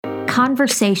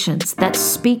conversations that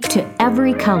speak to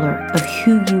every color of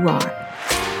who you are.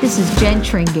 This is Jen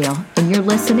Tringale, and you're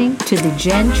listening to the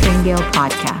Jen Tringale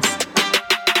Podcast.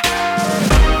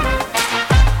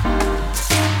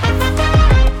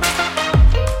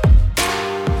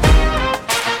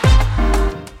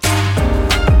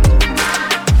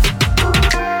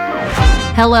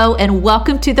 Hello, and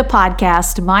welcome to the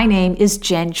podcast. My name is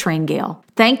Jen Tringale.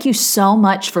 Thank you so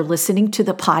much for listening to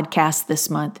the podcast this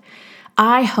month.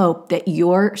 I hope that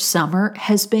your summer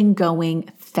has been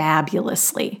going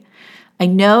fabulously. I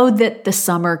know that the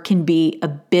summer can be a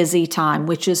busy time,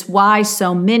 which is why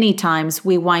so many times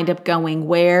we wind up going,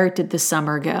 where did the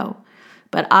summer go?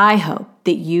 But I hope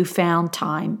that you found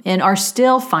time and are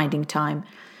still finding time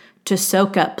to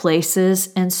soak up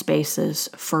places and spaces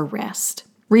for rest.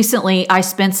 Recently, I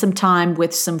spent some time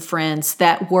with some friends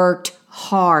that worked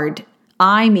hard,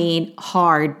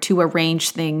 hard, to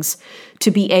arrange things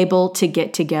to be able to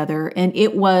get together. And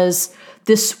it was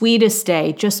the sweetest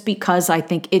day just because I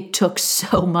think it took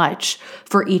so much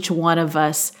for each one of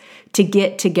us to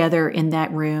get together in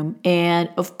that room. And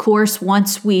of course,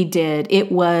 once we did,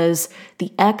 it was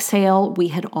the exhale we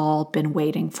had all been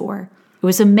waiting for. It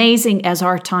was amazing as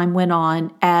our time went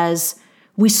on, as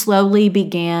we slowly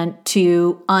began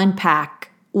to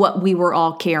unpack what we were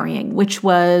all carrying, which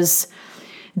was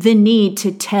the need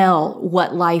to tell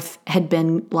what life had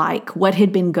been like, what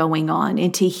had been going on,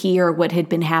 and to hear what had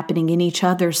been happening in each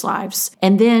other's lives.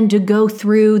 And then to go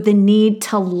through the need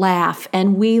to laugh.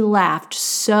 And we laughed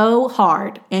so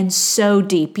hard and so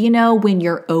deep. You know, when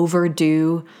you're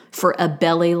overdue for a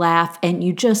belly laugh and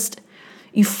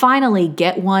you finally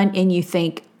get one and you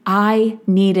think, I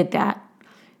needed that.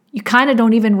 You kind of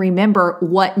don't even remember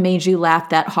what made you laugh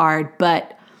that hard,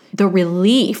 but the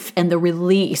relief and the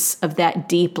release of that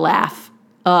deep laugh,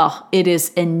 it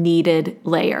is a needed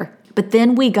layer. But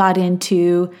then we got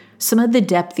into some of the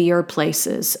depthier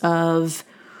places of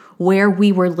where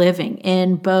we were living,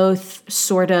 in both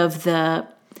sort of the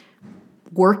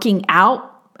working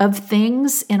out of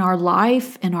things in our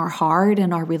life, in our heart,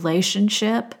 in our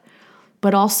relationship,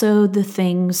 but also the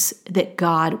things that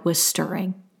God was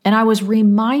stirring. And I was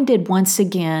reminded once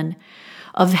again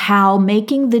of how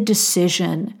making the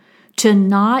decision to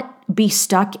not be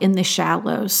stuck in the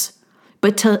shallows,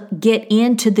 but to get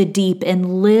into the deep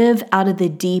and live out of the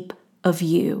deep of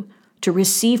you, to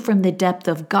receive from the depth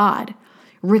of God,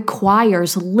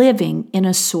 requires living in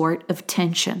a sort of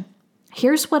tension.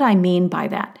 Here's what I mean by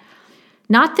that.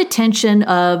 Not the tension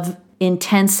of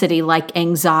intensity like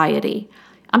anxiety.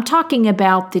 I'm talking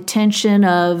about the tension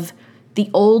of the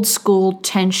old school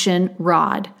tension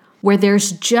rod, where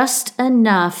there's just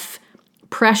enough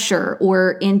pressure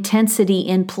or intensity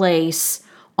in place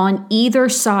on either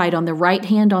side, on the right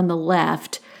hand, on the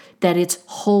left, that it's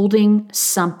holding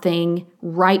something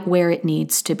right where it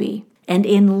needs to be. And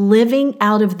in living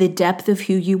out of the depth of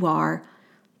who you are,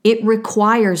 it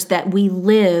requires that we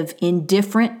live in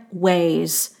different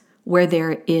ways where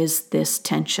there is this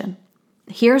tension.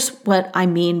 Here's what I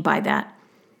mean by that.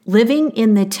 Living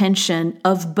in the tension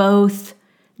of both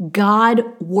God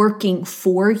working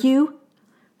for you,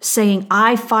 saying,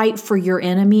 I fight for your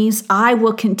enemies, I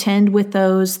will contend with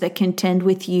those that contend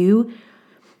with you,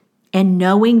 and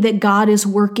knowing that God is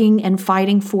working and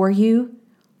fighting for you,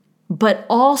 but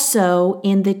also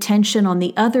in the tension on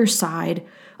the other side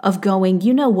of going,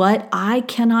 you know what, I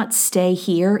cannot stay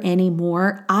here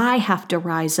anymore. I have to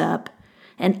rise up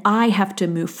and I have to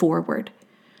move forward.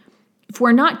 If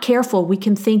we're not careful, we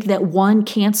can think that one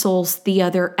cancels the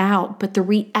other out, but the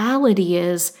reality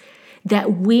is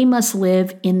that we must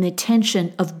live in the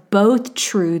tension of both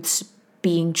truths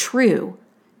being true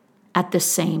at the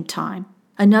same time.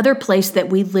 Another place that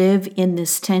we live in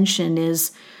this tension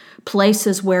is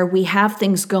places where we have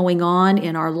things going on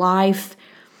in our life,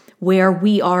 where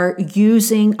we are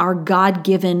using our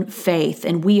God-given faith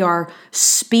and we are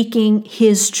speaking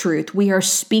His truth. We are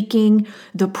speaking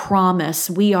the promise.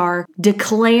 We are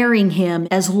declaring Him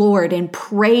as Lord and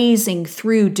praising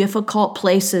through difficult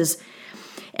places.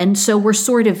 And so we're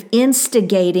sort of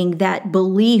instigating that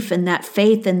belief and that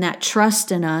faith and that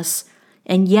trust in us.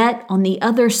 And yet on the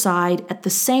other side, at the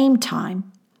same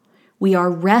time, we are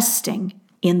resting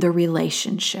in the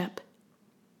relationship.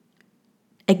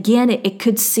 Again, it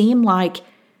could seem like,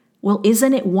 well,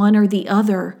 isn't it one or the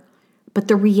other? But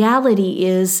the reality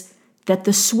is that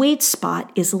the sweet spot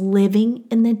is living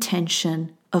in the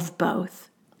tension of both.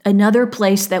 Another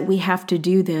place that we have to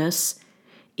do this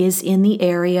is in the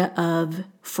area of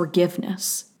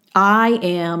forgiveness. I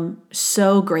am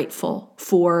so grateful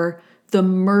for the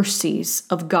mercies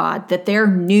of God, that they're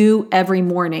new every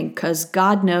morning, because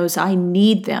God knows I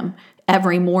need them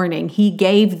every morning. He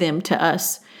gave them to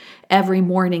us every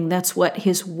morning. That's what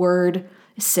his word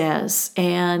says.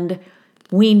 And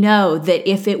we know that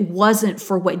if it wasn't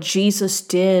for what Jesus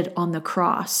did on the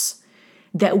cross,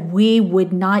 that we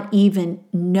would not even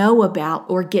know about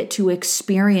or get to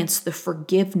experience the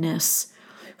forgiveness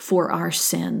for our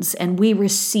sins. And we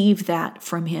receive that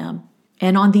from him.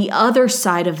 And on the other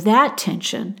side of that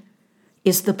tension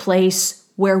is the place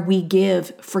where we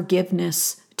give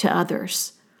forgiveness to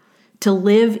others. To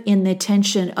live in the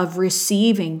tension of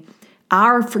receiving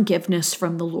our forgiveness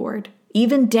from the Lord,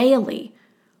 even daily,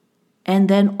 and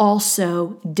then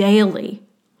also daily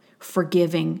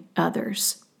forgiving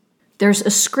others. There's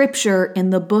a scripture in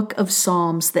the book of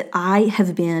Psalms that I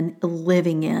have been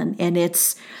living in, and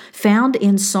it's found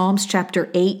in Psalms chapter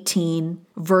 18,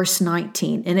 verse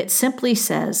 19. And it simply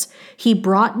says, "He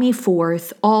brought me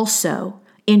forth also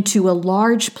into a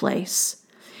large place.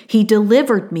 He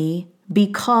delivered me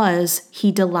because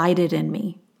he delighted in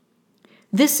me."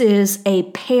 This is a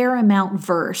paramount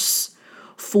verse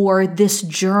for this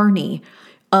journey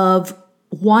of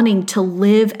wanting to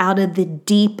live out of the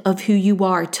deep of who you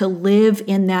are, to live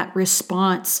in that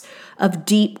response of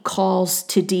deep calls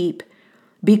to deep,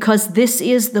 because this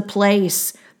is the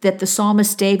place that the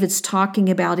psalmist David's talking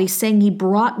about. He's saying he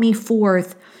brought me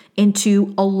forth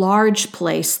into a large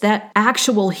place. That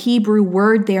actual Hebrew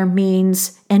word there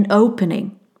means an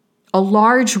opening, a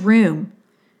large room,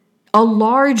 a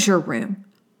larger room.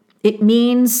 It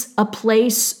means a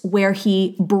place where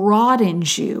he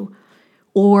broadens you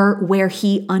or where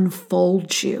he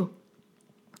unfolds you.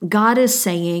 God is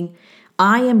saying,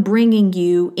 I am bringing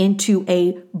you into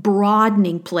a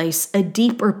broadening place, a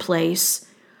deeper place,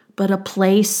 but a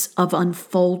place of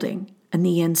unfolding on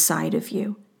the inside of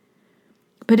you.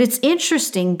 But it's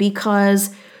interesting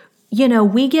because,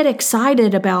 we get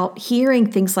excited about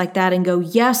hearing things like that and go,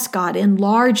 yes, God,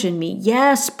 enlarge in me.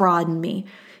 Yes, broaden me.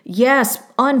 Yes,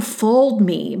 unfold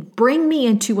me. Bring me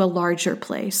into a larger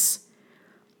place.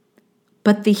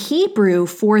 But the Hebrew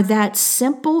for that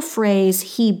simple phrase,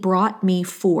 he brought me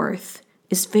forth,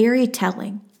 is very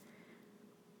telling.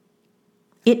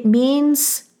 It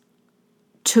means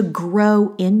to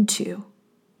grow into.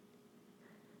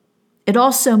 It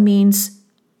also means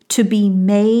to be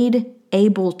made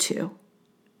able to.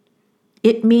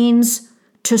 It means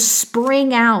to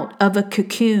spring out of a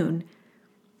cocoon.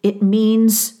 It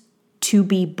means to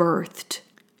be birthed.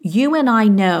 You and I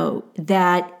know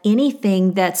that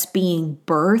anything that's being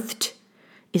birthed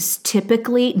is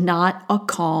typically not a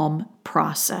calm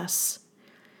process.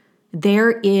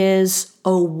 There is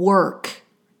a work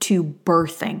to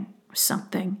birthing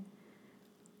something.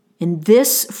 And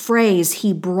this phrase,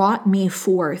 he brought me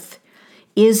forth,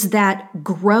 is that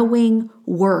growing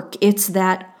work. It's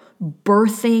that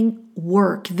birthing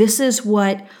work. This is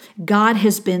what God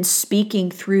has been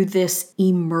speaking through this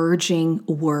emerging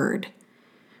word.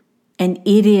 And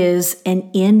it is an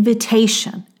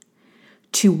invitation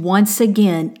to once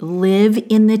again live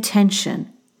in the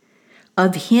tension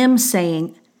of him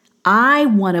saying, I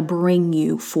want to bring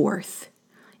you forth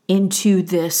into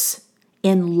this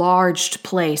enlarged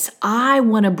place. I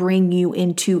want to bring you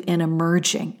into an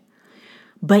emerging.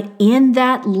 But in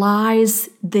that lies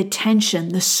the tension.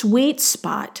 The sweet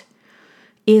spot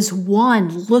is one,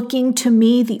 looking to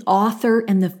me, the author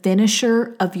and the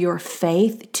finisher of your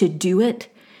faith, to do it.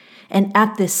 And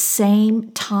at the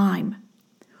same time,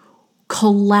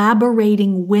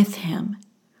 collaborating with him.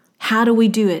 How do we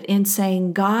do it? In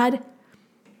saying, God,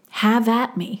 have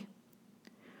at me.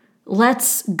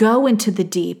 Let's go into the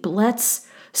deep. Let's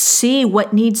see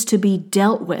what needs to be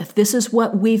dealt with. This is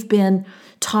what we've been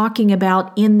talking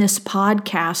about in this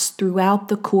podcast throughout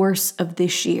the course of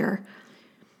this year.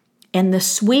 And the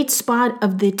sweet spot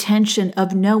of the tension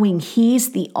of knowing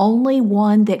he's the only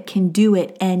one that can do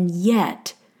it, and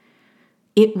yet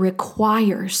it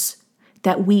requires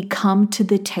that we come to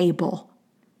the table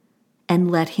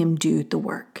and let him do the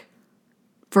work.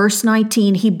 Verse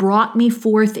 19, he brought me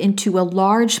forth into a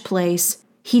large place.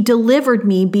 He delivered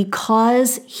me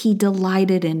because he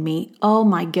delighted in me. Oh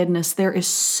my goodness, there is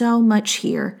so much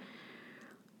here.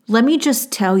 Let me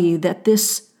just tell you that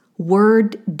this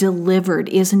word delivered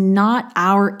is not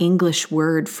our English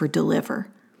word for deliver.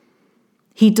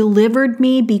 He delivered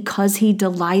me because he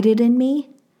delighted in me.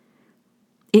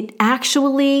 It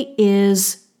actually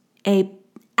is an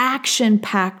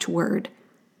action-packed word.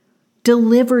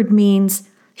 Delivered means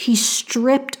he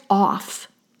stripped off.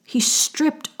 He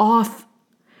stripped off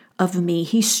of me.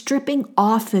 He's stripping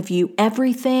off of you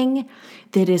everything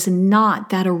that is not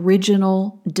that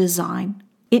original design.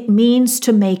 It means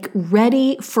to make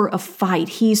ready for a fight.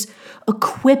 He's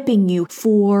equipping you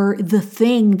for the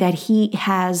thing that he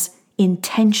has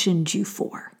intentioned you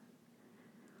for.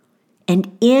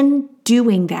 And in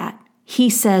doing that, he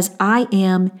says, I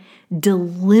am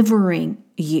delivering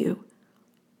you.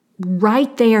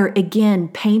 Right there, again,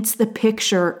 paints the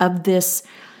picture of this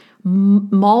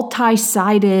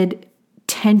multi-sided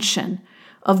tension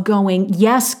of going,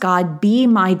 yes, God, be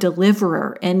my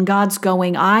deliverer. And God's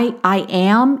going, I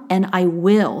am and I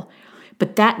will.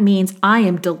 But that means I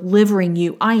am delivering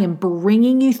you. I am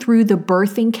bringing you through the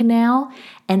birthing canal,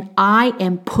 and I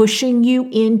am pushing you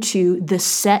into the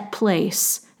set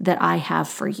place that I have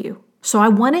for you. So I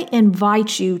want to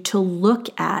invite you to look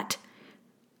at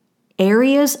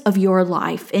areas of your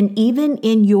life, and even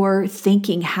in your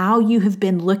thinking, how you have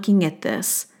been looking at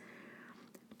this,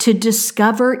 to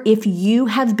discover if you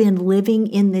have been living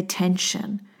in the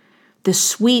tension, the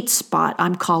sweet spot,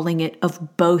 I'm calling it,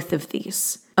 of both of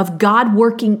these, of God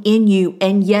working in you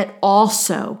and yet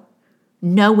also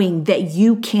knowing that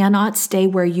you cannot stay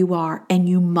where you are and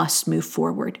you must move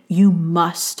forward. You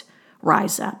must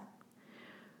rise up.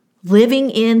 Living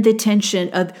in the tension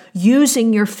of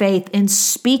using your faith and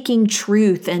speaking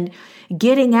truth and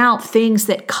getting out things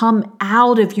that come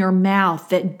out of your mouth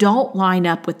that don't line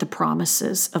up with the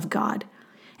promises of God.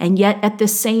 And yet at the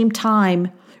same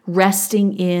time,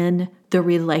 resting in the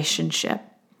relationship.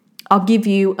 I'll give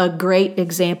you a great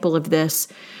example of this.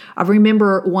 I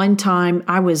remember one time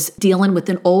I was dealing with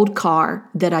an old car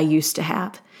that I used to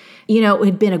have. It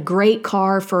had been a great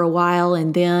car for a while,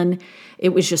 and then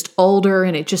it was just older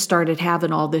and it just started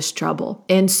having all this trouble.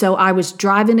 And so I was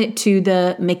driving it to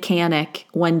the mechanic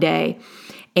one day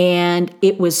and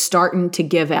it was starting to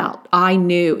give out. I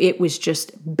knew it was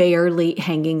just barely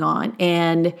hanging on.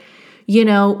 And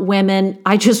women,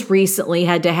 I just recently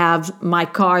had to have my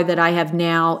car that I have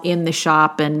now in the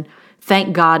shop, and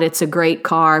thank God it's a great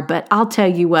car. But I'll tell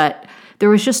you what, there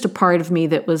was just a part of me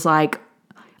that was like,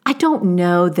 I don't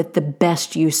know that the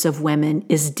best use of women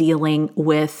is dealing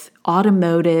with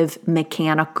automotive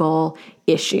mechanical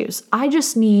issues. I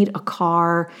just need a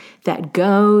car that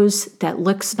goes, that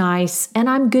looks nice, and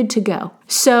I'm good to go.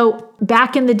 So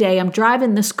back in the day, I'm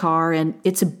driving this car and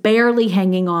it's barely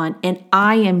hanging on. And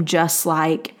I am just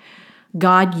like,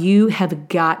 God, you have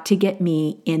got to get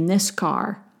me in this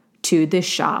car to this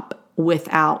shop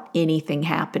without anything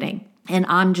happening. And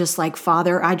I'm just like,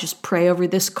 Father, I just pray over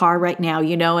this car right now,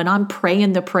 and I'm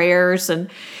praying the prayers and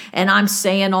I'm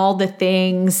saying all the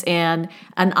things and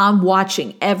I'm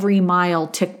watching every mile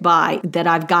tick by that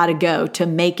I've got to go to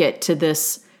make it to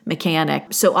this mechanic.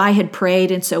 So I had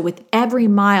prayed. And so with every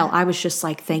mile, I was just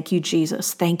like, thank you,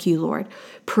 Jesus. Thank you, Lord.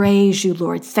 Praise you,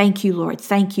 Lord. Thank you, Lord.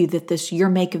 Thank you that you're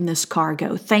making this car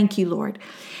go. Thank you, Lord.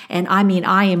 And I mean,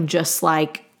 I am just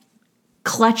like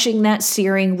clutching that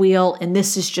steering wheel, and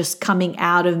this is just coming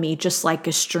out of me just like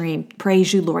a stream.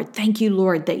 Praise you, Lord. Thank you,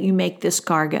 Lord, that you make this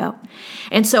car go.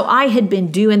 And so I had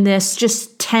been doing this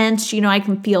just tense. I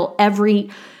can feel every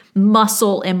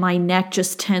muscle in my neck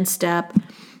just tensed up.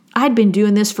 I'd been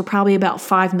doing this for probably about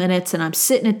 5 minutes, and I'm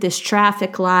sitting at this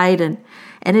traffic light, and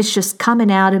it's just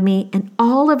coming out of me. And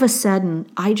all of a sudden,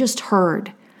 I just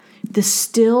heard the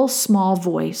still small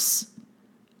voice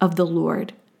of the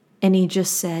Lord. And he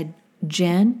just said,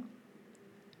 Jen,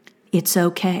 it's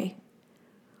okay.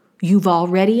 You've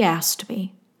already asked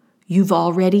me. You've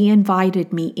already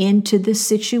invited me into this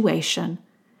situation.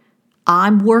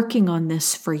 I'm working on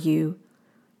this for you.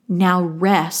 Now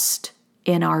rest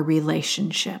in our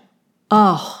relationship.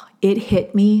 Oh, it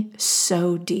hit me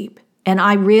so deep. And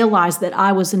I realized that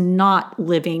I was not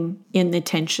living in the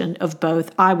tension of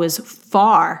both. I was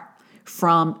far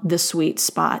from the sweet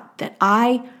spot, that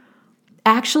I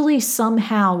actually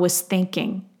somehow was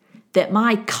thinking that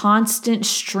my constant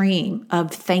stream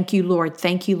of thank you,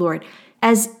 Lord,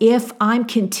 as if I'm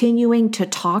continuing to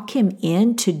talk him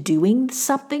into doing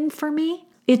something for me.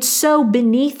 It's so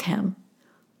beneath him.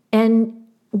 And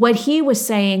what he was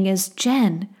saying is,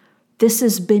 Jen, this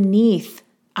is beneath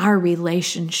our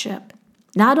relationship.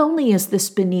 Not only is this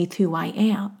beneath who I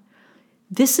am,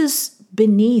 this is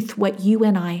beneath what you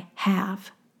and I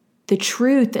have. The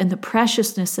truth and the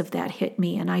preciousness of that hit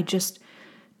me, and I just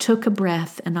took a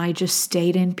breath and I just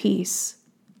stayed in peace.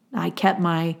 I kept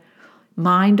my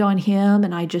mind on him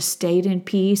and I just stayed in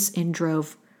peace and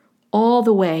drove all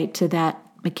the way to that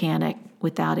mechanic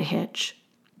without a hitch.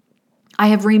 I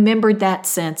have remembered that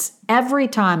since. Every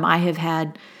time I have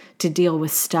had to deal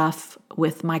with stuff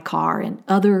with my car and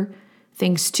other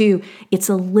things too, it's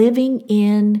a living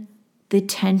in the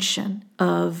tension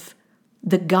of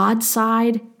the God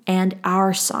side and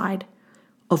our side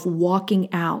of walking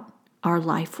out our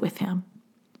life with him.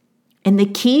 And the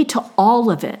key to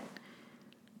all of it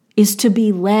is to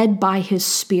be led by his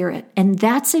Spirit. And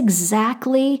that's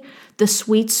exactly the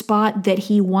sweet spot that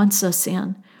he wants us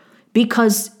in.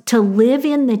 Because to live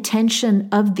in the tension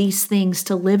of these things,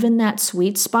 to live in that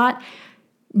sweet spot,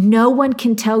 no one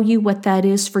can tell you what that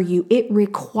is for you. It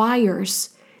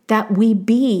requires that we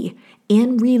be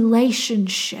in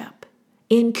relationship,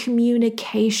 in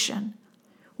communication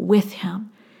with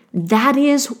him. That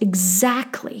is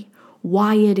exactly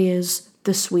why it is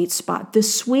the sweet spot. The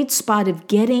sweet spot of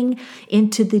getting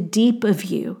into the deep of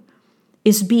you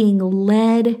is being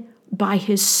led by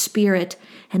his Spirit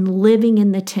and living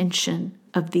in the tension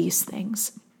of these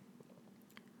things.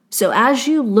 So as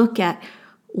you look at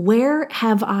where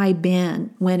have I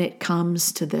been when it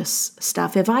comes to this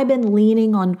stuff? Have I been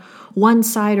leaning on one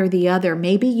side or the other?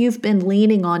 Maybe you've been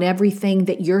leaning on everything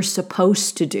that you're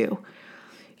supposed to do.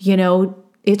 You know,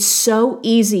 it's so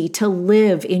easy to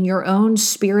live in your own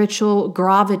spiritual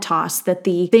gravitas that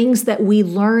the things that we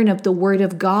learn of the Word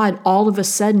of God all of a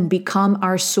sudden become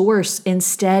our source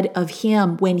instead of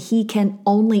Him, when He can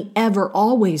only ever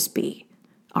always be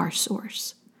our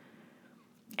source.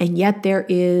 And yet there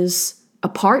is a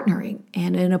partnering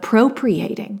and an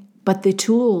appropriating, but the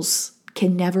tools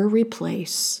can never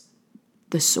replace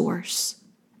the source,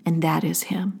 and that is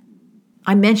Him.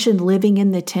 I mentioned living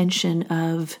in the tension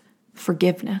of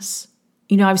forgiveness.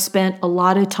 You know, I've spent a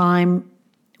lot of time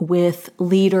with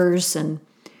leaders and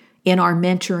in our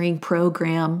mentoring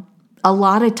program. A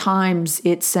lot of times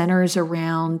it centers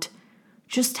around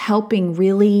just helping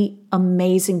really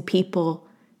amazing people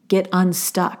get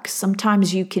unstuck.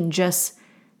 Sometimes you can just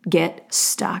get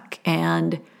stuck,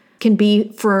 and can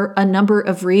be for a number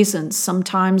of reasons.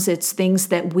 Sometimes it's things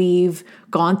that we've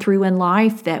gone through in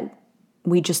life that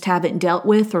we just haven't dealt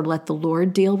with or let the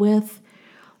Lord deal with.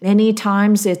 Many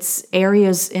times it's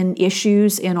areas and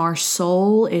issues in our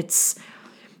soul. It's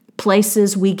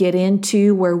places we get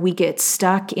into where we get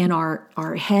stuck in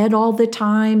our head all the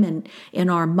time and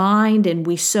in our mind, and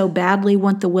we so badly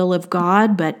want the will of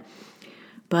God, but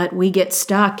we get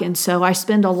stuck. And so I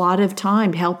spend a lot of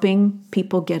time helping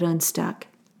people get unstuck.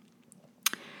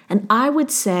 And I would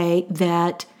say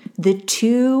that the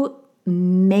two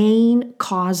main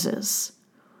causes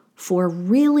for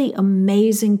really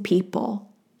amazing people,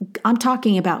 I'm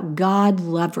talking about God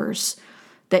lovers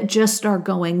that just are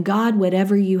going, God,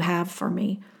 whatever you have for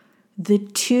me. The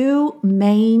two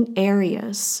main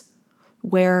areas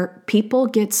where people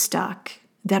get stuck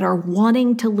that are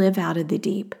wanting to live out of the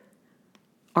deep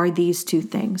are these two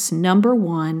things. Number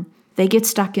one, they get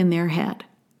stuck in their head.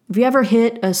 Have you ever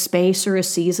hit a space or a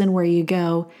season where you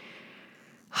go,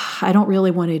 I don't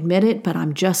really want to admit it, but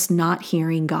I'm just not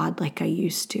hearing God like I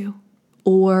used to?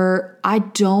 Or I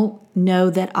don't know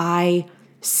that I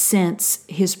sense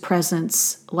His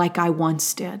presence like I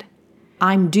once did.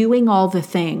 I'm doing all the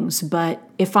things, but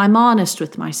if I'm honest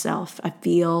with myself, I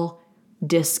feel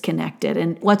disconnected.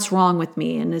 And what's wrong with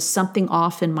me? And is something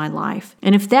off in my life?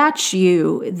 And if that's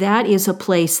you, that is a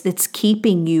place that's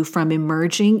keeping you from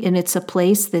emerging, and it's a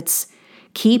place that's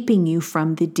keeping you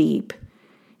from the deep.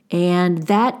 And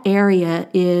that area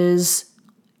is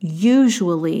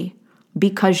usually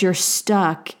because you're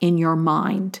stuck in your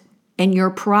mind. And your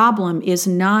problem is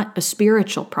not a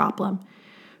spiritual problem.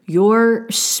 Your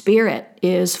spirit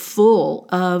is full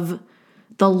of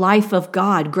the life of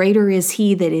God. Greater is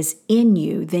He that is in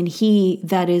you than he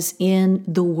that is in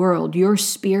the world. Your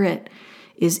spirit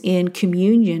is in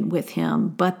communion with Him,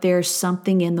 but there's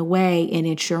something in the way, and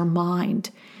it's your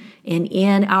mind. And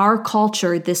in our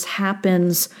culture, this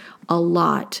happens a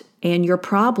lot. And your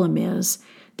problem is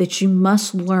that you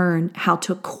must learn how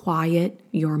to quiet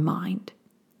your mind.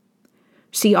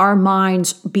 See, our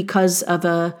minds, because of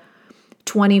a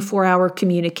 24-hour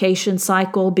communication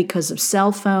cycle, because of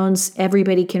cell phones,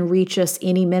 everybody can reach us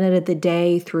any minute of the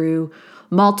day through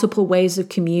multiple ways of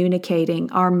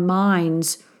communicating. Our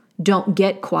minds don't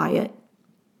get quiet.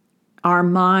 Our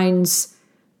minds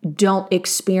don't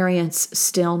experience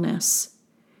stillness.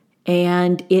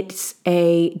 And it's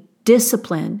a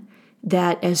discipline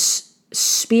that, as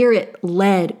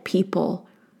Spirit-led people,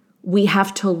 we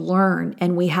have to learn,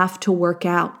 and we have to work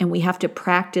out, and we have to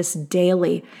practice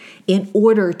daily in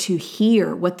order to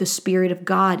hear what the Spirit of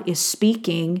God is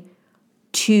speaking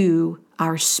to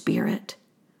our spirit.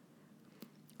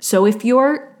 So if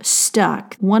you're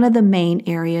stuck, one of the main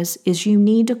areas is you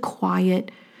need to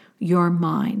quiet your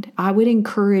mind. I would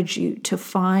encourage you to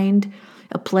find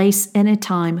a place and a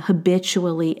time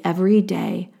habitually every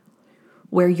day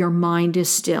where your mind is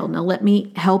still. Now, let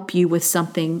me help you with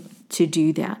something to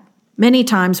do that. Many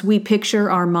times we picture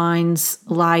our minds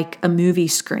like a movie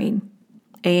screen,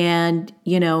 And,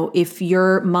 if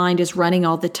your mind is running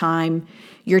all the time,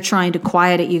 you're trying to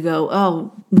quiet it. You go,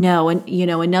 oh, no. And,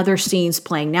 another scene's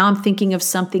playing. Now I'm thinking of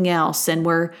something else. And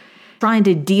we're trying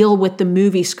to deal with the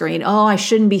movie screen. Oh, I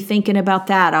shouldn't be thinking about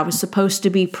that. I was supposed to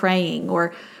be praying.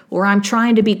 Or I'm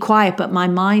trying to be quiet, but my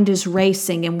mind is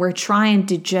racing. And we're trying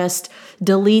to just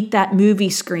delete that movie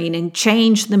screen and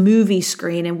change the movie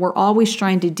screen. And we're always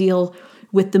trying to deal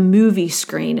with the movie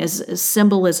screen as a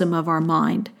symbolism of our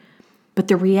mind. But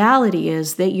the reality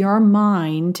is that your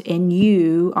mind and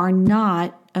you are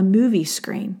not a movie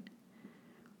screen.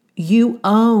 You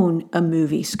own a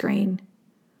movie screen,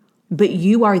 but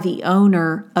you are the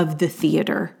owner of the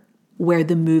theater where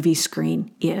the movie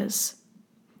screen is.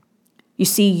 You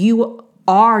see, you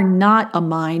are not a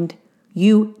mind,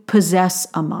 you possess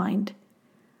a mind,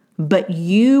 but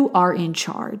you are in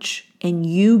charge and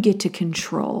you get to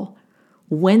control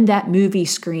when that movie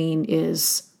screen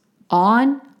is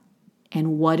on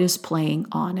and what is playing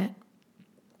on it.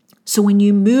 So when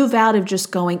you move out of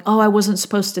just going, oh, I wasn't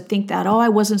supposed to think that, oh, I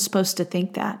wasn't supposed to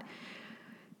think that,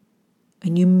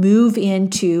 and you move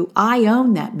into, I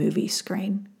own that movie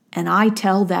screen, and I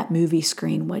tell that movie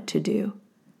screen what to do.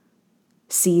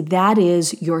 See, that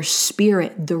is your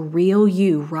spirit, the real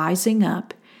you, rising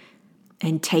up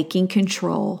and taking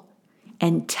control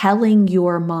and telling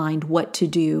your mind what to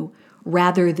do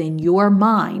rather than your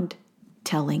mind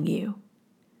telling you.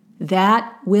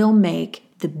 That will make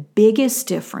the biggest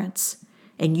difference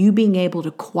in you being able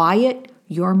to quiet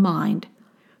your mind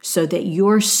so that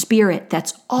your spirit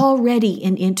that's already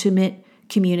in intimate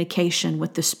communication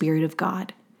with the Spirit of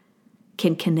God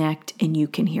can connect and you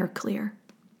can hear clear.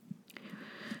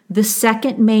 The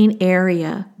second main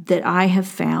area that I have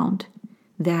found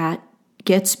that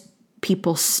gets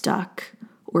people stuck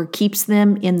or keeps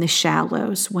them in the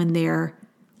shallows when they're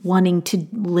wanting to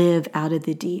live out of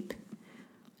the deep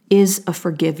is a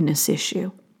forgiveness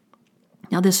issue.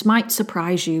 Now, this might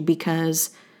surprise you because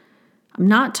I'm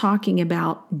not talking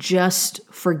about just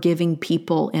forgiving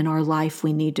people in our life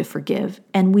we need to forgive,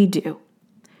 and we do.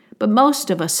 But most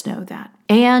of us know that.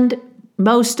 And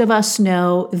most of us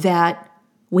know that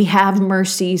we have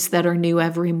mercies that are new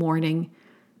every morning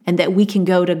and that we can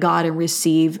go to God and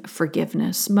receive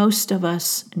forgiveness. Most of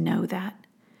us know that.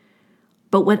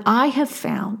 But what I have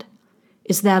found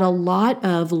is that a lot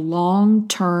of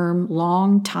long-time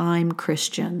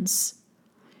Christians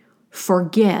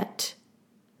forget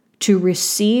to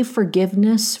receive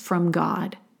forgiveness from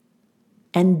God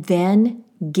and then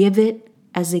give it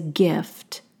as a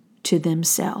gift to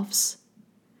themselves.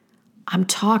 I'm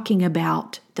talking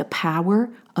about the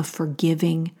power of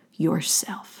forgiving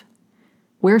yourself.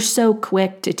 We're so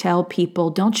quick to tell people,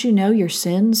 don't you know your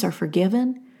sins are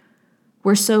forgiven?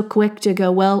 We're so quick to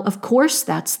go, well, of course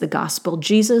that's the gospel.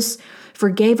 Jesus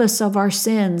forgave us of our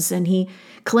sins and he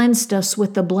cleansed us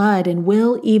with the blood and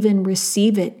we'll even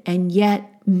receive it. And yet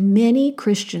many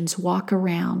Christians walk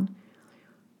around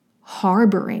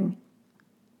harboring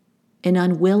an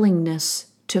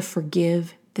unwillingness to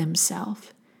forgive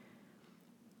themselves.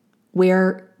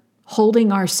 We're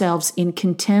holding ourselves in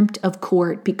contempt of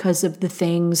court because of the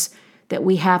things that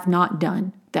we have not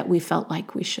done that we felt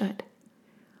like we should.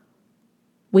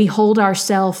 We hold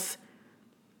ourselves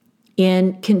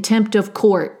in contempt of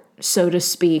court, so to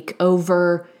speak,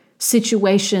 over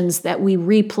situations that we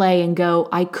replay and go,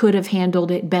 I could have handled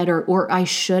it better, or I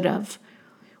should have,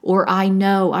 or I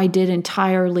know I did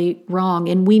entirely wrong.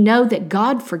 And we know that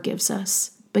God forgives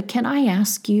us. But can I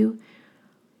ask you,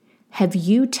 have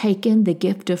you taken the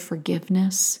gift of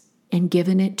forgiveness and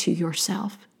given it to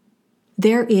yourself?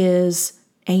 There is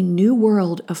a new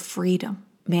world of freedom,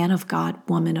 man of God,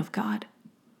 woman of God,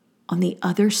 on the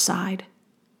other side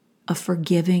of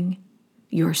forgiving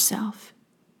yourself.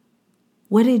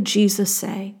 What did Jesus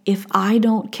say? If I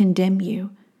don't condemn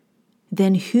you,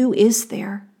 then who is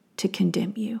there to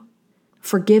condemn you?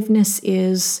 Forgiveness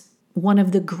is one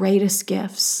of the greatest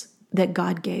gifts that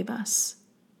God gave us.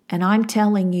 And I'm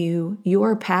telling you,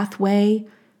 your pathway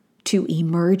to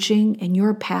emerging and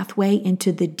your pathway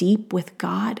into the deep with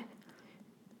God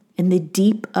and the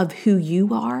deep of who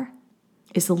you are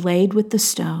is laid with the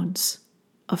stones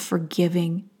of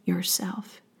forgiving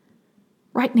yourself.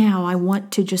 Right now, I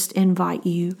want to just invite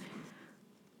you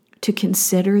to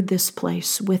consider this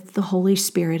place with the Holy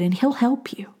Spirit, and He'll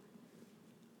help you.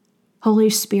 Holy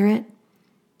Spirit,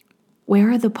 where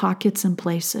are the pockets and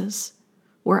places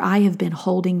where I have been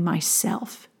holding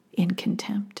myself in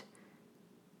contempt?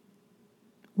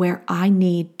 Where I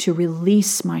need to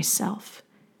release myself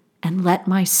and let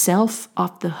myself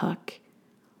off the hook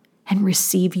and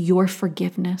receive your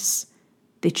forgiveness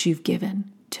that you've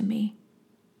given to me.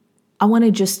 I want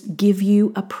to just give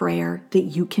you a prayer that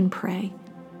you can pray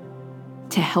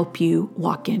to help you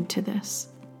walk into this.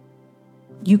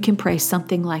 You can pray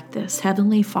something like this.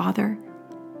 Heavenly Father,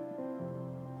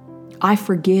 I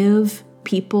forgive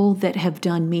people that have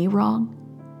done me wrong.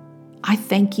 I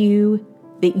thank you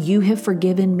that you have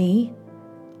forgiven me,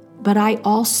 but I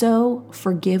also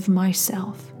forgive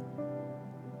myself.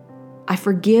 I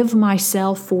forgive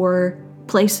myself for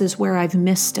places where I've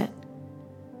missed it.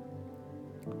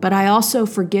 But I also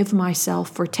forgive myself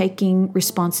for taking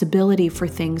responsibility for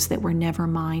things that were never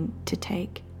mine to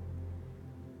take.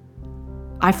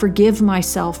 I forgive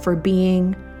myself for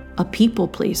being a people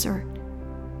pleaser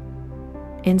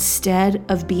instead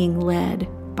of being led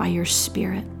by your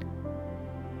Spirit.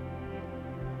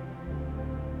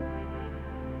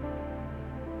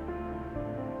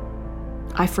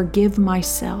 I forgive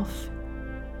myself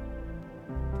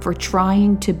for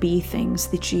trying to be things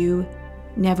that you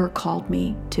never called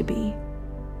me to be.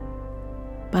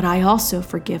 But I also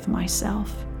forgive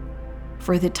myself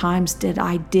for the times that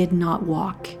I did not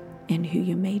walk in who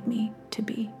you made me to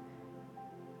be.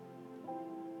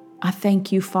 I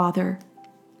thank you, Father,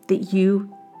 that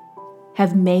you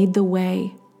have made the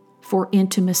way for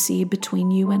intimacy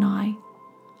between you and I.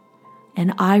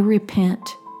 And I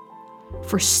repent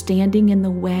for standing in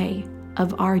the way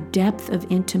of our depth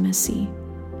of intimacy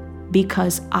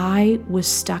because I was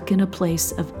stuck in a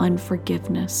place of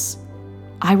unforgiveness.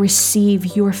 I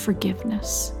receive your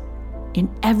forgiveness in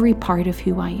every part of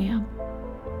who I am.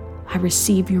 I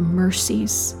receive your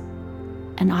mercies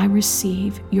and I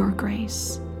receive your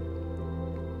grace.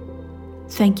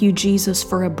 Thank you, Jesus,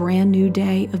 for a brand new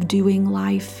day of doing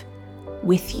life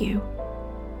with you.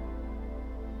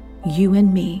 You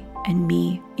and me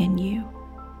in you.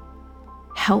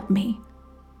 Help me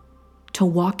to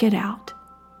walk it out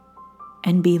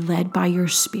and be led by your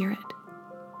Spirit.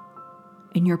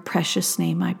 In your precious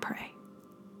name I pray.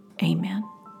 Amen.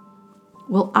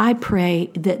 Well, I pray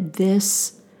that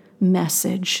this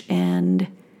message and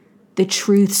the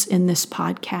truths in this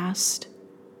podcast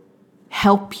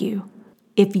help you.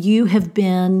 If you have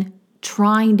been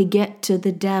trying to get to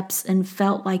the depths and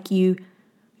felt like you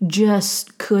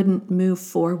just couldn't move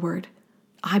forward,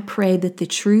 I pray that the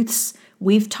truths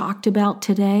we've talked about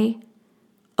today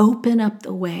open up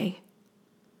the way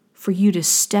for you to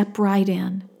step right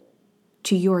in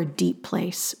to your deep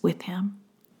place with Him.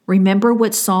 Remember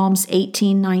what Psalms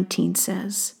 18:19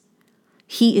 says.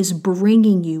 He is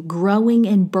bringing you, growing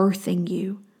and birthing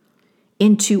you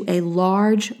into a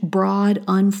large, broad,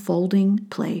 unfolding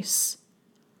place.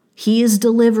 He is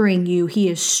delivering you. He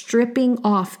is stripping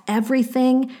off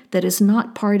everything that is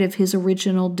not part of His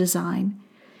original design.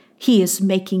 He is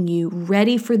making you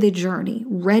ready for the journey,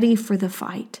 ready for the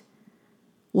fight.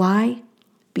 Why?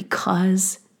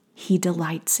 Because He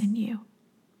delights in you.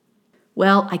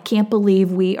 Well, I can't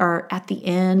believe we are at the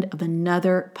end of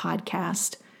another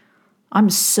podcast. I'm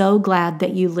so glad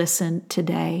that you listened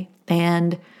today,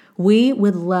 and we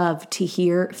would love to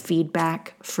hear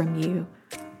feedback from you.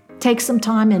 Take some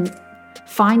time and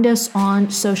find us on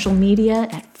social media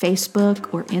at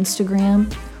Facebook or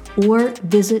Instagram, or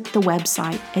visit the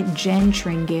website at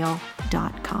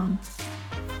jentringale.com.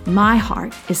 My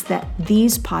heart is that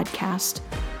these podcasts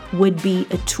would be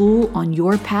a tool on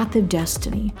your path of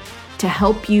destiny to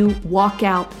help you walk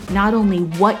out not only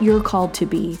what you're called to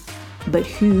be, but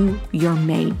who you're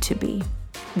made to be.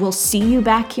 We'll see you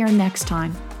back here next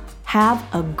time. Have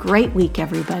a great week,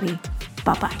 everybody.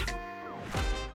 Bye-bye.